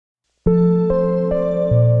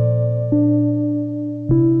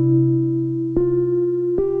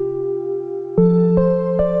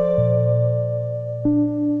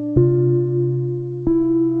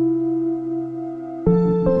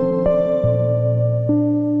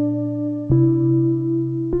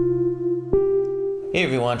Hey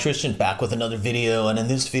everyone, Tristan back with another video, and in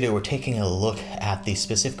this video we're taking a look at the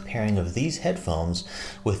specific pairing of these headphones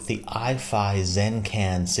with the IFI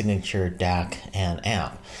ZEN signature DAC and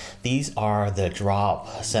amp. These are the drop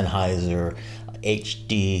Sennheiser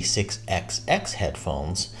HD6XX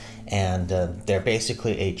headphones, and they're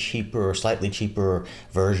basically a cheaper, slightly cheaper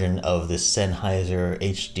version of the Sennheiser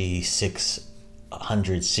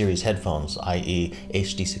HD600 series headphones, i.e.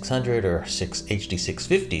 HD600 or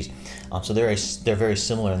HD650s. So they're very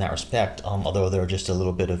similar in that respect, although they're just a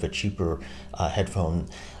little bit of a cheaper headphone.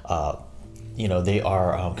 You know, they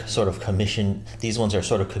are sort of commissioned. These ones are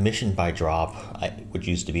sort of commissioned by Drop, which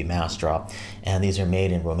used to be Mass Drop, and these are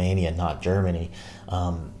made in Romania, not Germany.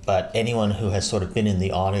 But anyone who has sort of been in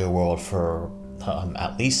the audio world for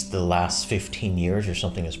at least the last 15 years or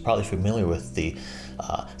something is probably familiar with the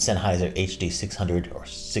Sennheiser HD600 or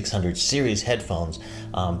 600 series headphones,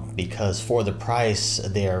 because for the price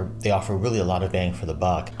they offer really a lot of bang for the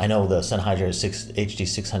buck. I know the Sennheiser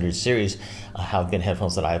HD600 series have been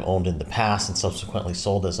headphones that I've owned in the past and subsequently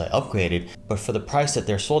sold as I upgraded, but for the price that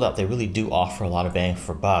they're sold at, they really do offer a lot of bang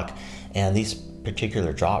for buck. And these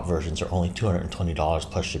particular drop versions are only $220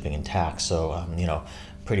 plus shipping and tax, so you know,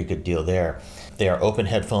 pretty good deal there. They are open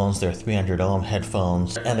headphones, they're 300 ohm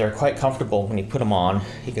headphones, and they're quite comfortable when you put them on.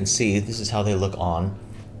 You can see this is how they look on.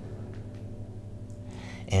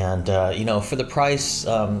 And you know, for the price,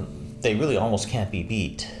 they really almost can't be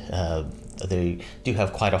beat. They do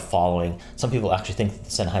have quite a following. Some people actually think that the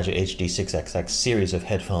Sennheiser HD6XX series of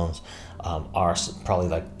headphones are probably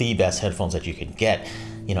like the best headphones that you can get,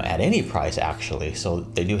 you know, at any price actually. So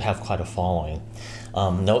they do have quite a following.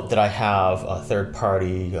 Note that I have a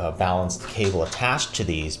third-party balanced cable attached to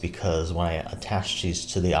these, because when I attach these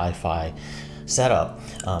to the IFI setup,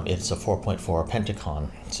 it's a 4.4 Pentacon.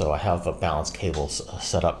 So I have a balanced cable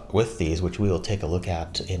set up with these, which we will take a look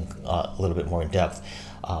at in a little bit more in depth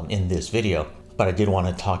in this video. But I did want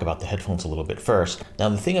to talk about the headphones a little bit first. Now,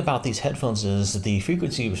 the thing about these headphones is the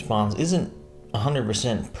frequency response isn't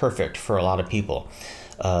 100% perfect for a lot of people.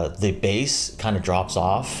 The bass kind of drops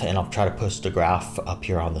off, and I'll try to post a graph up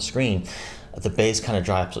here on the screen. The bass kind of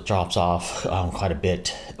drops off quite a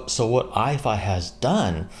bit. So what IFI has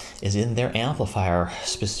done is, in their amplifier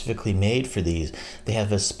specifically made for these, they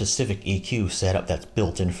have a specific EQ setup that's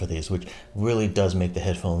built in for these, which really does make the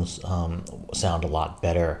headphones sound a lot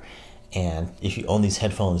better. And if you own these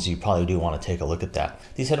headphones, you probably do want to take a look at that.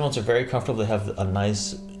 These headphones are very comfortable. They have a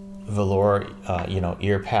nice velour, you know,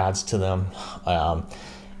 ear pads to them.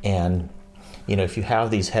 And, you know, if you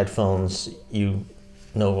have these headphones, you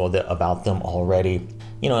know about them already.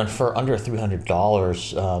 You know, and for under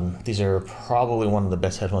 $300, these are probably one of the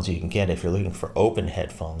best headphones you can get if you're looking for open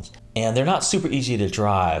headphones. And they're not super easy to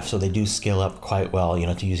drive, so they do scale up quite well, you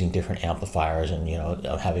know, to using different amplifiers and, you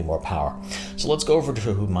know, having more power. So let's go over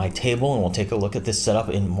to my table and we'll take a look at this setup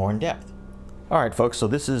in more in depth. All right, folks, so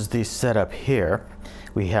this is the setup here.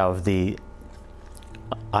 We have the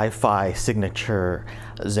IFI signature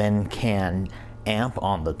ZEN amp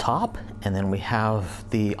on the top, and then we have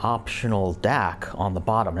the optional DAC on the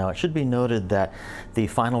bottom. Now, it should be noted that the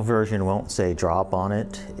final version won't say Drop on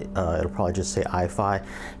it. It'll probably just say IFI,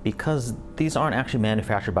 because these aren't actually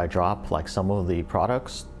manufactured by Drop like some of the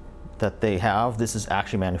products that they have. This is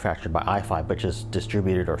actually manufactured by IFI, but just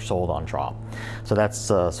distributed or sold on Drop. So that's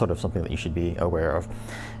sort of something that you should be aware of.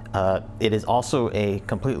 It is also a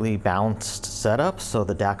completely balanced setup, so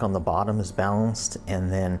the DAC on the bottom is balanced,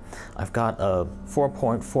 and then I've got a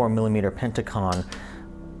 4.4 millimeter Pentacon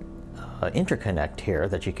interconnect here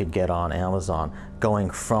that you could get on Amazon, going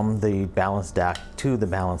from the balanced DAC to the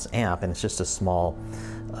balanced amp, and it's just a small,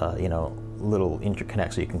 you know, little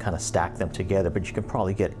interconnect, so you can kind of stack them together. But you can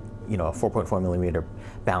probably get, you know, a 4.4 millimeter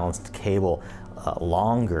balanced cable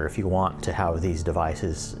longer if you want to have these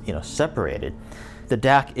devices, you know, separated. The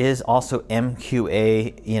DAC is also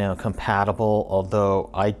MQA, you know, compatible, although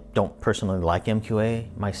I don't personally like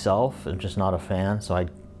MQA myself. I'm just not a fan, so I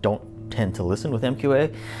don't tend to listen with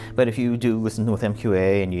MQA. But if you do listen with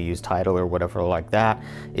MQA and you use Tidal or whatever like that,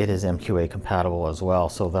 it is MQA compatible as well.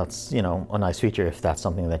 So that's, you know, a nice feature if that's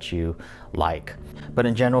something that you like. But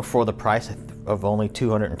in general, for the price of only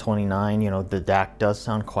 $229, you know, the DAC does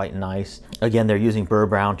sound quite nice. Again, they're using Burr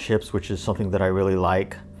Brown chips, which is something that I really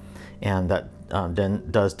like, and that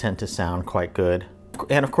does tend to sound quite good.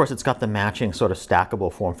 And of course, it's got the matching sort of stackable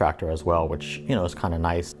form factor as well, which, you know, is kind of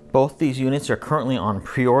nice. Both these units are currently on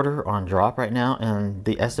pre-order on Drop right now, and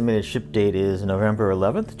the estimated ship date is November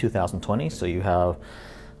 11th, 2020. So you have,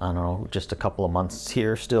 I don't know, just a couple of months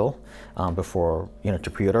here still before, you know, to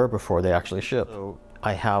pre-order before they actually ship. So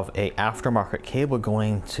I have a aftermarket cable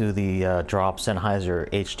going to the Drop Sennheiser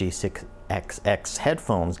HD6 HD6XX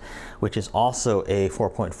headphones, which is also a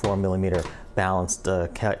 4.4 millimeter balanced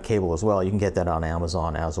cable as well. You can get that on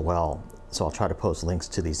Amazon as well. So I'll try to post links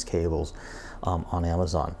to these cables on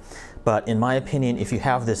Amazon. But in my opinion, if you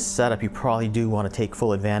have this setup, you probably do want to take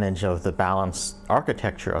full advantage of the balanced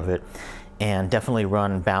architecture of it, and definitely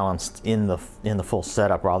run balanced in the full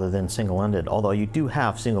setup rather than single-ended. Although you do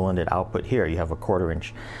have single-ended output here. You have a 1/4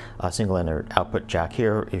 inch single-ended output jack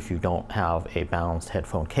here if you don't have a balanced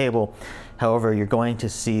headphone cable. However, you're going to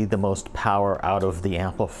see the most power out of the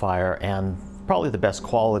amplifier and probably the best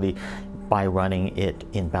quality by running it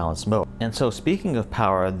in balanced mode. And so speaking of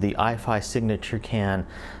power, the IFI Signature Can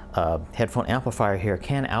headphone amplifier here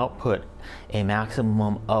can output a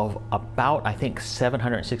maximum of about, I think,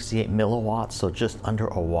 768 milliwatts, so just under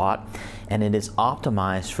a watt, and it is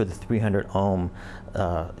optimized for the 300 ohm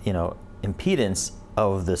impedance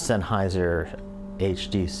of the Sennheiser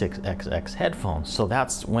HD6XX headphones. So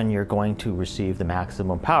that's when you're going to receive the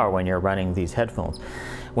maximum power when you're running these headphones.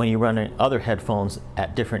 When you run other headphones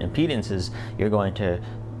at different impedances, you're going to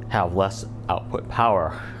have less output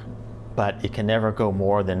power, but it can never go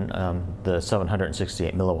more than the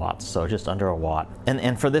 768 milliwatts, so just under a watt.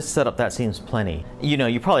 And for this setup, that seems plenty.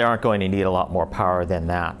 You probably aren't going to need a lot more power than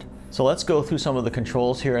that. So let's go through some of the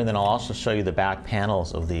controls here, and then I'll also show you the back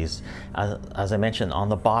panels of these. As I mentioned, on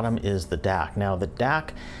the bottom is the DAC. Now the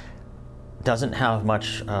DAC doesn't have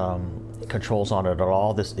much controls on it at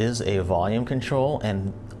all. This is a volume control,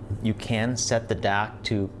 and you can set the DAC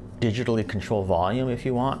to digitally control volume if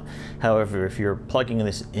you want. However, if you're plugging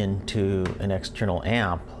this into an external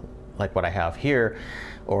amp, like what I have here,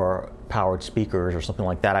 or powered speakers or something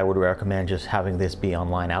like that, I would recommend just having this be on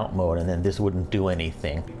line out mode, and then this wouldn't do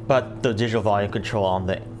anything. But the digital volume control on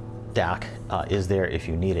the DAC is there if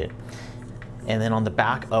you need it. And then on the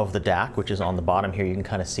back of the DAC, which is on the bottom here, you can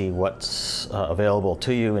kind of see what's available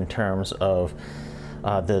to you in terms of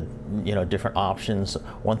the different options.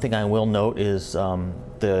 One thing I will note is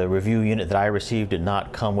the review unit that I received did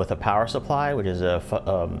not come with a power supply, which is a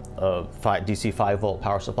DC 5-volt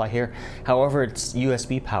power supply here. However, it's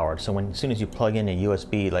USB powered, so as soon as you plug in a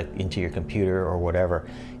USB like into your computer or whatever,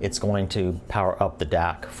 it's going to power up the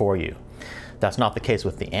DAC for you. That's not the case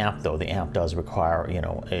with the amp, though. The amp does require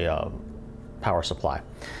a power supply.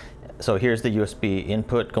 So here's the USB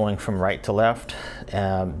input going from right to left.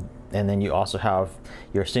 And then you also have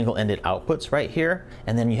your single-ended outputs right here.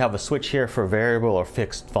 And then you have a switch here for variable or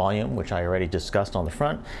fixed volume, which I already discussed on the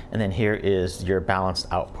front. And then here is your balanced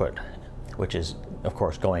output, which is, of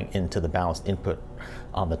course, going into the balanced input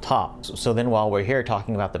on the top. So then while we're here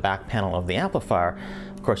talking about the back panel of the amplifier,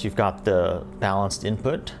 of course, you've got the balanced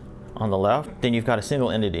input on the left. Then you've got a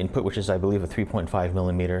single-ended input, which is, I believe, a 3.5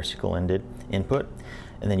 millimeter single-ended input.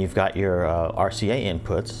 And then you've got your RCA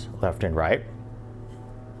inputs, left and right.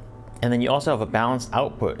 And then you also have a balanced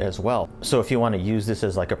output as well. So if you want to use this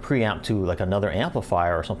as like a preamp to like another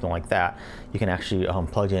amplifier or something like that, you can actually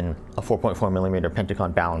plug in a 4.4 millimeter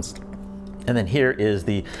Pentacon balanced. And then here is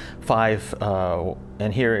the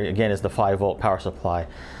and here again is the 5-volt power supply.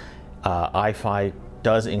 IFI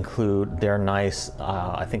does include their nice,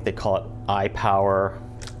 I think they call it iPower,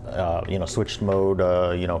 switched mode,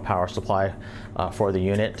 power supply for the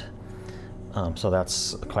unit. So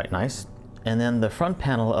that's quite nice. And then the front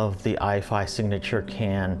panel of the IFI Signature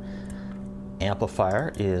Can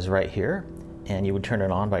amplifier is right here, and you would turn it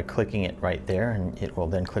on by clicking it right there, and it will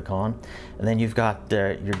then click on. And then you've got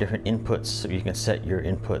your different inputs, so you can set your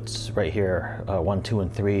inputs right here, 1, 2,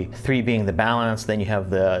 and 3. 3 being the balance. Then you have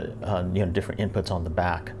the different inputs on the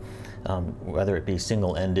back, whether it be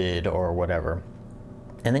single-ended or whatever.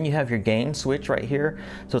 And then you have your gain switch right here.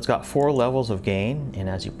 So it's got 4 levels of gain, and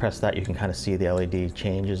as you press that, you can kind of see the LED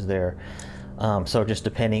changes there. So just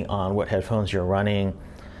depending on what headphones you're running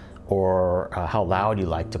or how loud you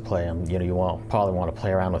like to play them, you probably want to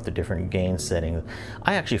play around with the different gain settings.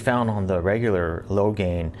 I actually found on the regular low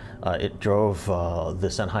gain, it drove the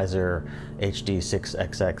Sennheiser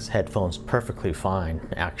HD6XX headphones perfectly fine,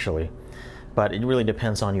 actually. But it really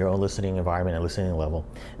depends on your own listening environment and listening level.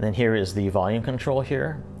 And then here is the volume control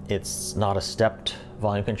here. It's not a stepped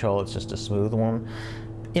volume control, it's just a smooth one.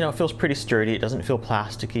 It feels pretty sturdy. It doesn't feel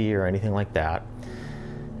plasticky or anything like that.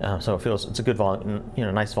 So it's a good volume,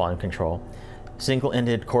 nice volume control.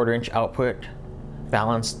 Single-ended 1/4 inch output,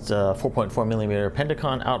 balanced 4.4 millimeter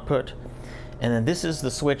Pentacon output. And then this is the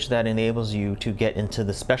switch that enables you to get into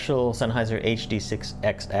the special Sennheiser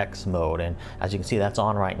HD6XX mode. And as you can see, that's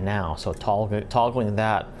on right now. So toggling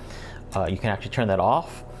that, you can actually turn that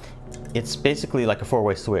off. It's basically like a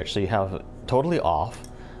 4-way switch. So you have totally off,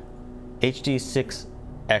 HD6XX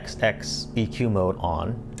EQ mode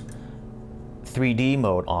on, 3D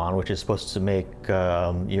mode on, which is supposed to make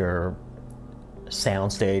your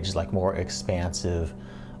sound stage like more expansive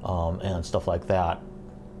and stuff like that.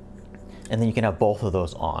 And then you can have both of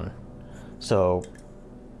those on. So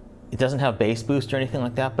it doesn't have bass boost or anything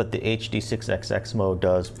like that, but the HD6XX mode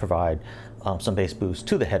does provide some bass boost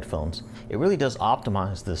to the headphones. It really does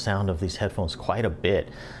optimize the sound of these headphones quite a bit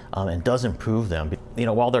and does improve them. You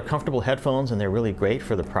know, while they're comfortable headphones and they're really great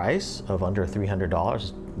for the price of under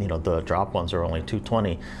 $300, you know, the drop ones are only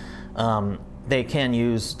 $220. They can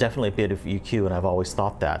use definitely a bit of EQ, and I've always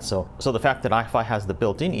thought that. So the fact that IFI has the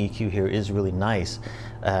built-in EQ here is really nice,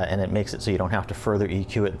 and it makes it so you don't have to further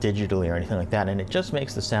EQ it digitally or anything like that. And it just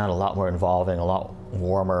makes the sound a lot more involving, a lot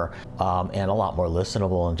warmer, and a lot more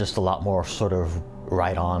listenable, and just a lot more sort of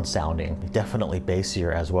right-on sounding. Definitely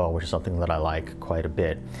bassier as well, which is something that I like quite a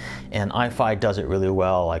bit. And IFI does it really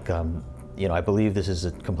well. Like, you know, I believe this is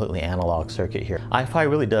a completely analog circuit here. IFI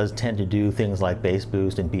really does tend to do things like bass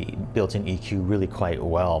boost and built-in EQ really quite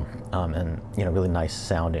well, and you know, really nice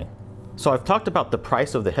sounding. So I've talked about the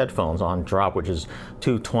price of the headphones on drop, which is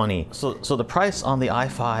 $220. So the price on the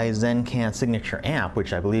IFI ZEN Signature amp,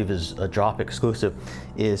 which I believe is a drop exclusive,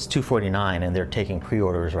 is $249, and they're taking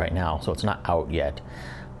pre-orders right now, so it's not out yet.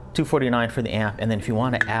 $249 for the amp, and then if you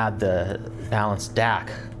want to add the balanced DAC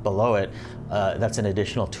below it, that's an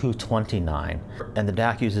additional $229. And the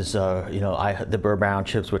DAC uses, you know, the Burr Brown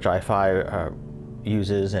chips, which IFI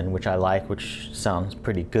uses, and which I like, which sounds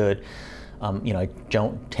pretty good. You know, I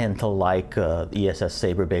don't tend to like the ESS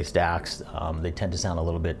Sabre-based DACs. They tend to sound a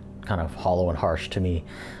little bit kind of hollow and harsh to me.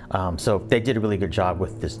 So they did a really good job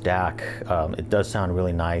with this DAC. It does sound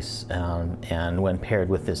really nice, and when paired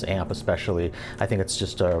with this amp especially, I think it's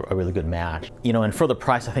just a really good match. You know, and for the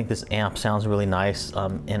price, I think this amp sounds really nice,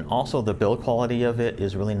 and also the build quality of it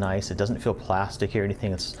is really nice. It doesn't feel plastic or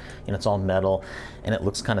anything. It's, you know, it's all metal, and it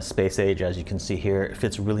looks kind of space age, as you can see here. It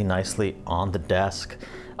fits really nicely on the desk.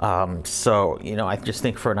 So, you know, I just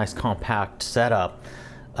think for a nice compact setup,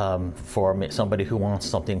 for somebody who wants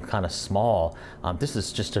something kind of small, this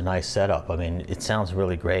is just a nice setup. I mean, it sounds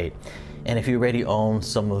really great. And if you already own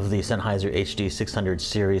some of the Sennheiser HD600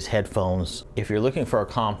 series headphones, if you're looking for a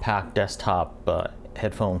compact desktop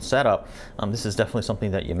headphone setup, this is definitely something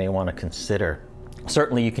that you may want to consider.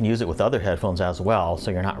 Certainly you can use it with other headphones as well,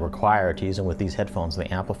 so you're not required to use them with these headphones. The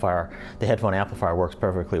headphone amplifier works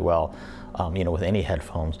perfectly well, you know, with any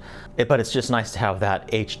headphones. But it's just nice to have that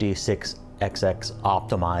HD6XX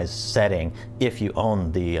optimized setting if you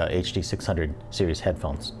own the HD600 series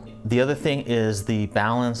headphones. The other thing is the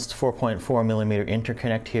balanced 4.4mm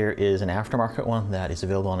interconnect here is an aftermarket one that is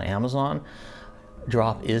available on Amazon.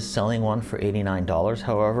 Drop is selling one for $89,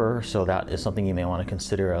 however, so that is something you may want to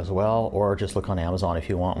consider as well, or just look on Amazon if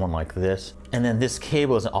you want one like this. And then this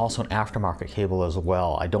cable is also an aftermarket cable as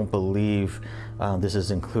well. I don't believe this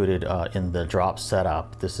is included in the drop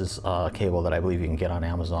setup. This is a cable that I believe you can get on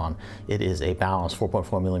Amazon. It is a balanced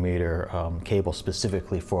 4.4mm cable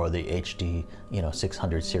specifically for the HD, you know,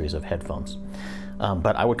 600 series of headphones.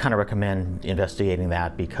 But I would kind of recommend investigating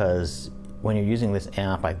that, because when you're using this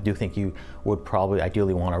amp, I do think you would probably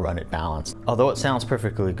ideally want to run it balanced. Although it sounds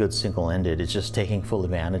perfectly good single-ended, it's just taking full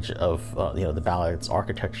advantage of you know, the balanced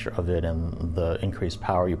architecture of it and the increased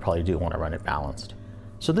power. You probably do want to run it balanced.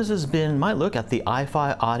 So this has been my look at the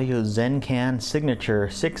IFI Audio ZEN Signature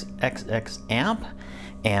 6XX amp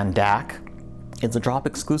and DAC. It's a drop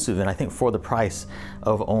exclusive, and I think for the price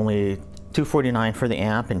of only $249 for the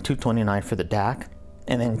amp and $229 for the DAC,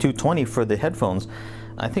 and then $220 for the headphones,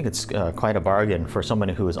 I think it's quite a bargain for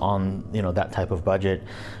somebody who is on, you know, that type of budget,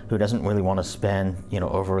 who doesn't really want to spend, you know,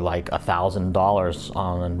 over like $1,000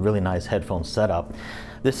 on a really nice headphone setup.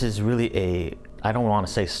 This is really a, I don't want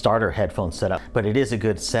to say starter headphone setup, but it is a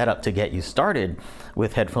good setup to get you started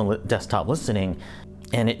with headphone desktop listening.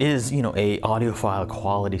 And it is, you know, a audiophile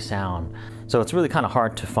quality sound. So it's really kind of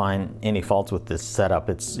hard to find any faults with this setup.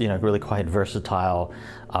 It's, you know, really quite versatile,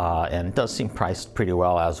 and it does seem priced pretty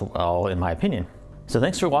well as well, in my opinion. So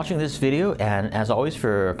thanks for watching this video, and as always,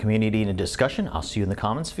 for community and discussion, I'll see you in the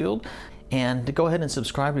comments field. And go ahead and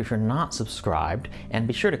subscribe if you're not subscribed, and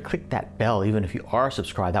be sure to click that bell even if you are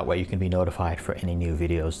subscribed. That way you can be notified for any new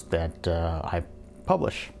videos that I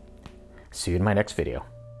publish. See you in my next video.